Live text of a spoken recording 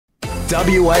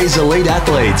WA's elite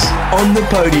athletes on the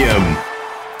podium.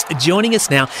 Joining us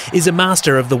now is a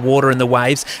master of the water and the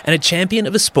waves and a champion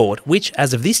of a sport which,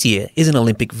 as of this year, is an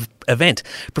Olympic event.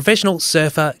 Professional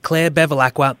surfer Claire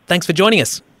Bevilacqua, thanks for joining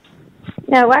us.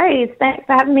 No worries. Thanks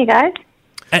for having me, guys.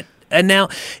 And now,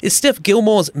 Steph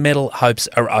Gilmore's medal hopes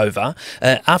are over.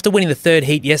 After winning the third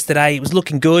heat yesterday, it was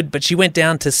looking good, but she went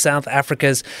down to South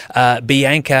Africa's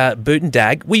Bianca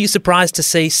Buitendag. Were you surprised to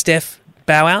see Steph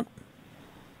bow out?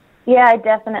 Yeah, I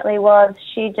definitely was.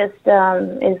 She just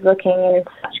is looking in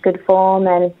such good form,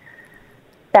 and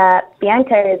that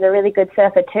Bianca is a really good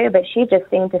surfer too, but she just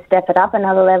seemed to step it up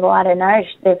another level. I don't know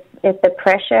if the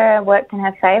pressure worked in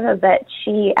her favour, but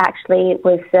she actually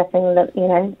was surfing,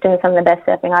 doing some of the best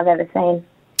surfing I've ever seen.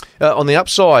 On the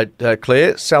upside,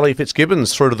 Claire, Sally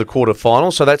Fitzgibbons through to the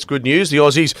quarterfinals, so that's good news. The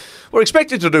Aussies were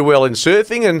expected to do well in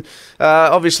surfing, and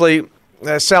obviously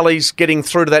Sally's getting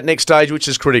through to that next stage, which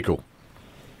is critical.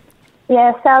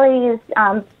 Yeah, Sally is,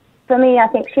 for me, I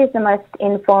think she's the most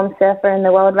informed surfer in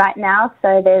the world right now,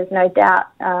 so there's no doubt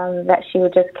that she will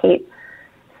just keep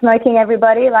smoking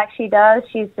everybody like she does.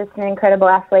 She's just an incredible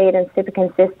athlete and super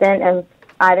consistent, and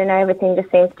I don't know, everything just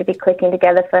seems to be clicking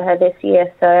together for her this year,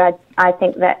 so I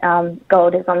think that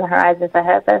gold is on the horizon for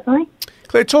her personally.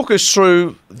 Claire, talk us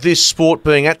through this sport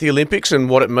being at the Olympics and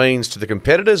what it means to the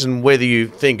competitors and whether you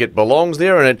think it belongs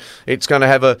there and it's going to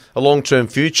have a long-term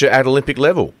future at Olympic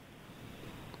level.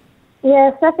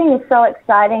 Yeah, surfing is so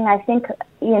exciting. I think,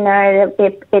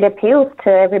 it appeals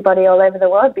to everybody all over the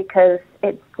world because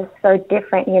it's just so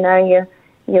different.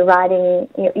 You're riding,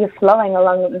 you're flowing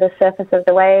along the surface of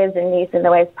the waves and using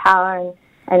the waves' power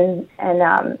and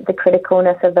the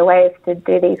criticalness of the waves to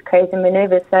do these crazy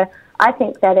maneuvers. So I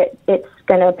think that it's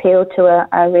going to appeal to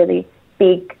a really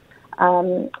big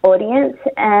audience.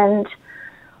 And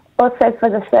also for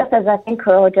the surfers, I think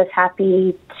we're all just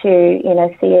happy to,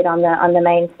 see it on the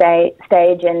main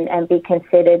stage and be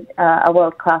considered a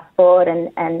world-class sport. And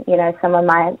some of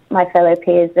my fellow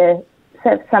peers are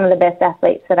some of the best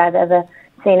athletes that I've ever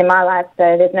seen in my life.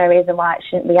 So there's no reason why it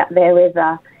shouldn't be up there with,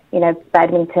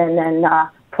 badminton and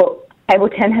table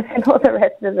tennis and all the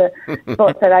rest of the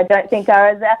sports that I don't think are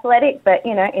as athletic, but,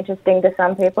 interesting to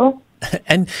some people.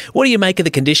 And what do you make of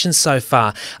the conditions so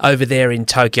far over there in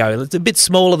Tokyo? It's a bit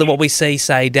smaller than what we see,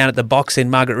 say, down at the box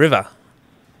in Margaret River.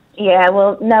 Yeah,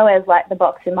 well, nowhere's like the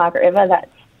box in Margaret River.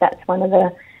 That's one of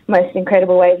the most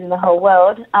incredible waves in the whole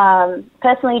world.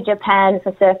 Personally, Japan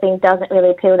for surfing doesn't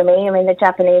really appeal to me. I mean, the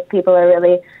Japanese people are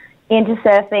really into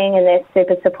surfing and they're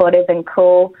super supportive and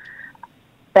cool.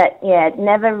 But, yeah, it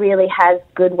never really has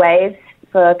good waves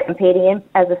for competing in.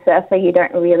 As a surfer, you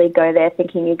don't really go there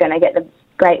thinking you're going to get the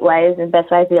great waves and best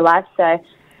waves of your life. So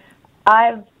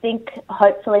I think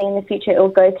hopefully in the future it will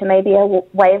go to maybe a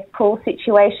wave pool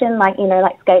situation, like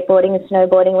skateboarding and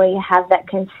snowboarding, where you have that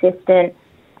consistent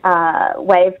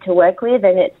wave to work with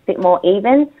and it's a bit more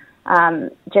even.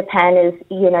 Japan is,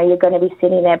 you're going to be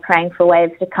sitting there praying for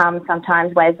waves to come.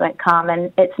 Sometimes waves won't come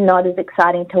and it's not as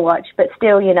exciting to watch, but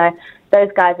still, those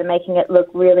guys are making it look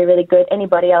really, really good.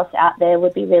 Anybody else out there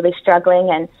would be really struggling,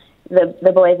 and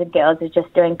the boys and girls are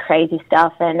just doing crazy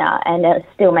stuff and are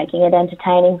still making it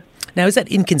entertaining. Now, is that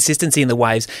inconsistency in the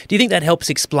waves, do you think that helps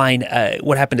explain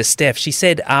what happened to Steph? She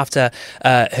said after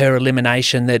her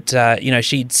elimination that,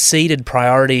 she'd ceded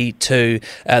priority to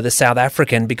the South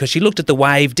African because she looked at the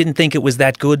wave, didn't think it was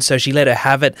that good, so she let her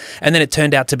have it, and then it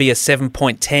turned out to be a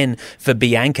 7.10 for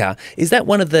Bianca. Is that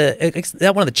one of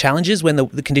the challenges when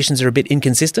the conditions are a bit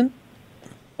inconsistent?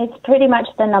 It's pretty much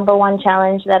the number one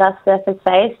challenge that us surfers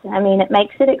face. I mean, it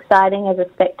makes it exciting as a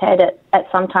spectator at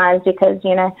some times because,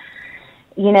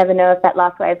 you never know if that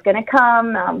last wave's going to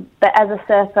come. But as a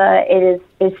surfer, it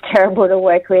is terrible to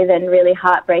work with and really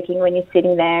heartbreaking when you're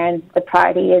sitting there and the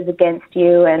priority is against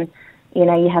you and,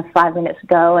 you have 5 minutes to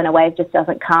go and a wave just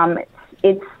doesn't come.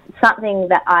 It's something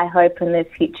that I hope in the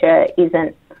future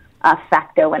isn't a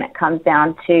factor when it comes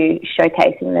down to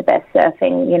showcasing the best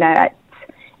surfing.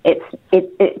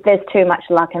 There's too much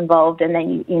luck involved, and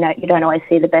then you don't always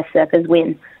see the best surfers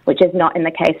win, which is not in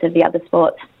the case of the other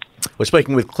sports. We're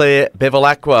speaking with Claire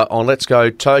Bevilacqua on Let's Go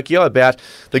Tokyo about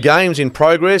the games in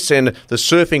progress and the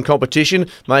surfing competition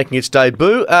making its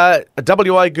debut. A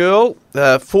WA girl,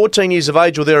 14 years of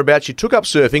age or thereabouts, you took up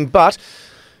surfing, but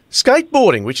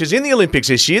skateboarding, which is in the Olympics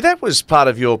this year, that was part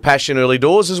of your passion early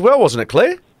doors as well, wasn't it,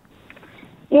 Claire?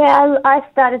 Yeah, I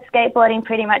started skateboarding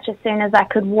pretty much as soon as I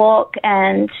could walk,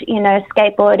 and,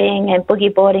 skateboarding and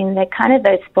boogie boarding, they're kind of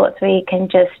those sports where you can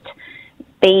just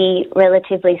be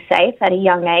relatively safe at a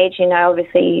young age.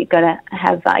 Obviously you've got to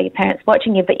have your parents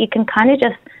watching you, but you can kind of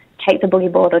just take the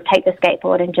boogie board or take the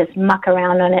skateboard and just muck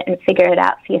around on it and figure it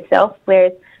out for yourself.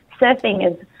 Whereas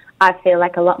surfing is, I feel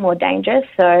like, a lot more dangerous.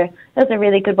 So it was a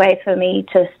really good way for me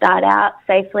to start out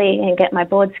safely and get my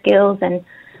board skills. And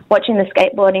watching the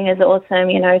skateboarding is awesome.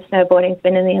 You know, snowboarding's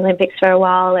been in the Olympics for a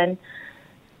while, and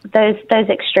those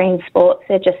extreme sports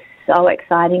are just so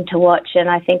exciting to watch. And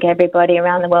I think everybody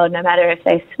around the world, no matter if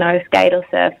they snow, skate or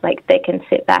surf, like, they can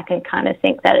sit back and kind of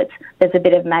think that there's a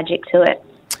bit of magic to it.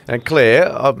 And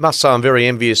Claire, I must say I'm very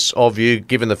envious of you,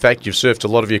 given the fact you've surfed a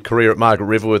lot of your career at Margaret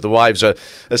River where the waves are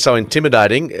so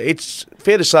intimidating. It's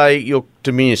fair to say you're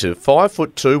diminutive,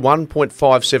 5'2",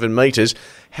 1.57 metres.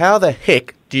 How the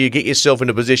heck do you get yourself in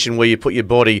a position where you put your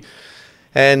body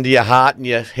and your heart and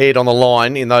your head on the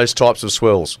line in those types of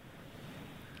swells?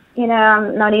 You know,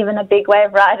 I'm not even a big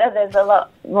wave rider. There's a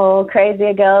lot more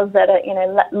crazier girls that are, you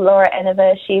know, Laura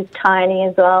Enever, she's tiny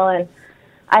as well, and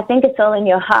I think it's all in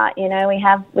your heart. You know, we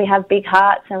have big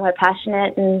hearts, and we're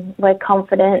passionate and we're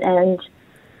confident,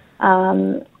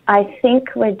 and I think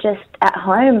we're just at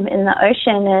home in the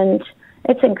ocean, and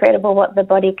it's incredible what the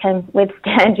body can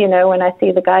withstand. You know, when I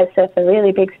see the guys surf the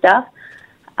really big stuff.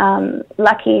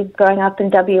 Lucky growing up in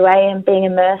WA and being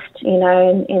immersed, you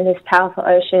know, in this powerful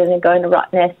ocean, and going to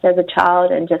Rottnest as a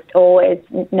child, and just always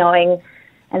knowing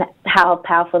and how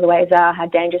powerful the waves are, how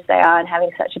dangerous they are, and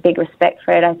having such a big respect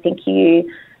for it. I think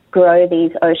you grow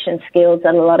these ocean skills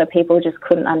that a lot of people just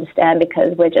couldn't understand,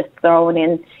 because we're just thrown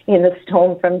in the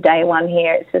storm from day one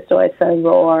here. It's just always so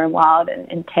raw and wild and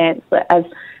intense.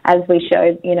 As we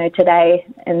showed, you know, today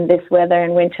in this weather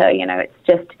and winter, you know, it's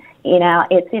just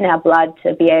it's in our blood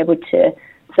to be able to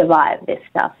survive this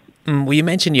stuff. Well, you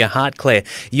mentioned your heart, Claire.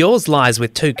 Yours lies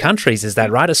with two countries, is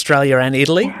that right? Australia and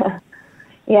Italy?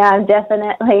 Yeah, I'm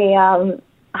definitely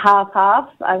half-half.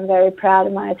 I'm very proud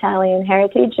of my Italian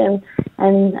heritage and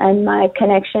my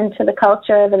connection to the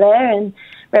culture over there, and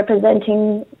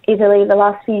representing Italy the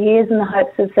last few years in the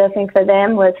hopes of surfing for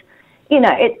them was, you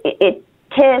know, it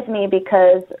tears me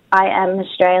because I am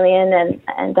Australian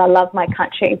and I love my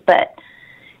country, but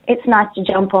it's nice to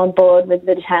jump on board with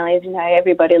the Italians. You know,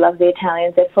 everybody loves the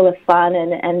Italians. They're full of fun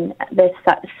and they're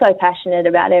so passionate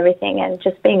about everything. And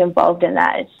just being involved in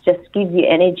that, it just gives you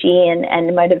energy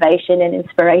and motivation and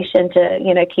inspiration to,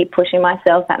 you know, keep pushing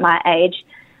myself at my age.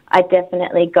 I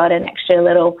definitely got an extra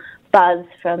little buzz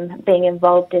from being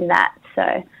involved in that.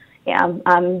 So, yeah,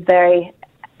 I'm very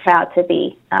proud to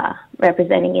be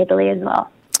representing Italy as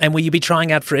well. And will you be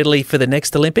trying out for Italy for the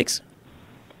next Olympics?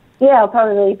 Yeah, I'll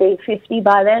probably be 50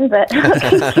 by then, but I'll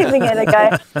keep giving it a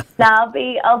go. Now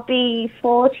I'll be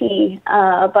 40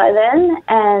 by then,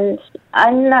 and I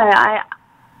know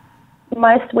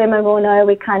most women will know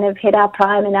we kind of hit our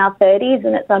prime in our 30s,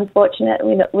 and it's unfortunate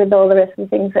with all the rest of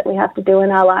the things that we have to do in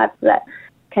our lives that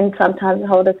can sometimes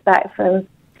hold us back from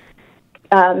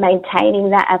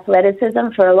maintaining that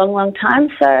athleticism for a long, long time.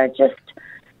 So just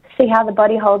see how the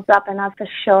body holds up, and for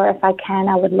sure, if I can,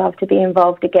 I would love to be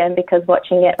involved again, because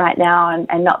watching it right now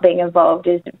and not being involved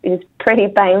is pretty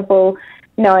painful,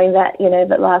 knowing that, you know,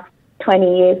 the last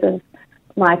 20 years of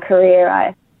my career,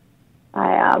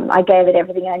 I gave it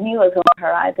everything I knew was on the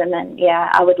horizon, and yeah,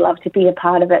 I would love to be a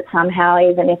part of it somehow,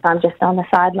 even if I'm just on the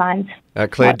sidelines.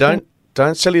 Claire,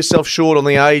 don't sell yourself short on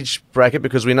the age bracket,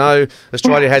 because we know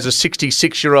Australia has a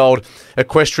 66-year-old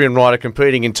equestrian rider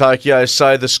competing in Tokyo,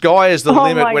 so the sky is the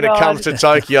limit when it comes to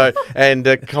Tokyo and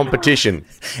competition.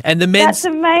 And the men's... That's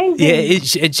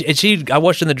amazing. I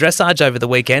watched in the dressage over the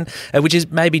weekend, which is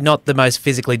maybe not the most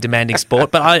physically demanding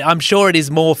sport, but I'm sure it is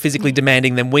more physically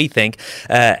demanding than we think,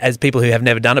 as people who have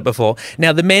never done it before.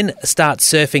 Now, the men start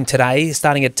surfing today,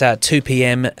 starting at 2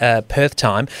 p.m. Perth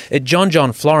time.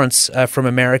 John Florence from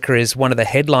America is one of the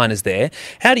headliners there.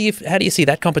 How do you see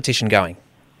that competition going?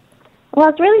 Well,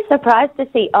 I was really surprised to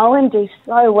see Owen do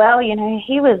so well. You know,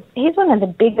 he's one of the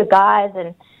bigger guys,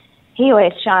 and he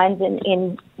always shines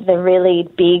in the really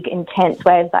big, intense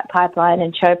waves like Pipeline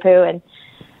and Chopu, and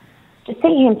just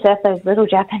seeing him surf those little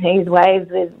Japanese waves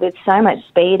with so much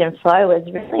speed and flow was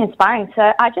really inspiring.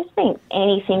 So I just think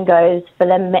anything goes for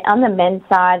them. On the men's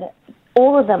side,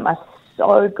 all of them are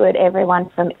so good. Everyone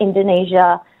from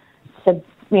Indonesia to,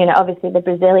 you know, obviously the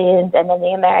Brazilians, and then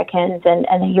the Americans and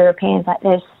the Europeans. Like,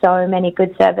 there's so many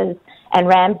good servers. And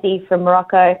Ramsey from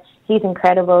Morocco, he's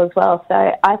incredible as well.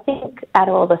 So I think out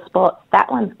of all the sports,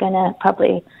 that one's going to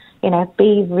probably, you know,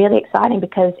 be really exciting,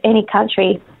 because any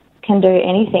country can do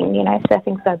anything. You know,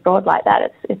 surfing's so broad like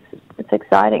that. It's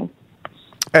exciting.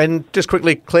 And just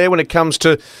quickly, Claire, when it comes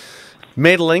to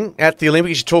medaling at the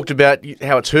Olympics, you talked about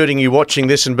how it's hurting you watching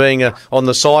this and being on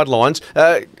the sidelines.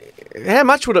 How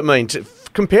much would it mean to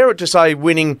compare it to, say,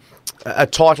 winning a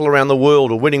title around the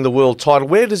world or winning the world title?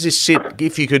 Where does this sit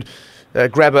if you could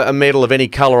grab a medal of any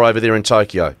colour over there in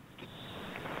Tokyo?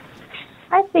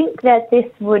 I think that this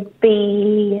would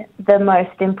be the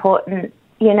most important.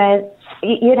 You know,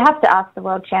 you'd have to ask the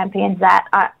world champions that.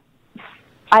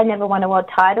 I never won a world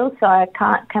title, so I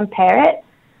can't compare it.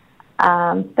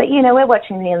 But you know, we're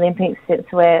watching the Olympics since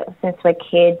we're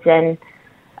kids, and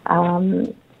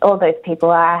all those people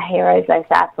are our heroes. Those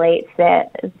athletes,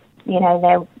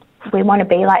 we want to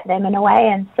be like them in a way,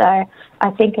 and so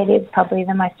I think it is probably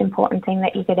the most important thing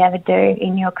that you could ever do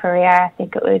in your career. I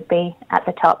think it would be at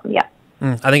the top. Yeah.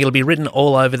 I think it'll be written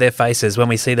all over their faces when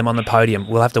we see them on the podium.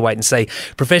 We'll have to wait and see.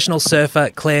 Professional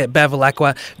surfer Claire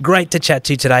Bevilacqua, great to chat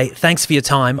to you today. Thanks for your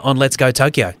time on Let's Go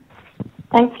Tokyo.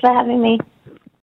 Thanks for having me.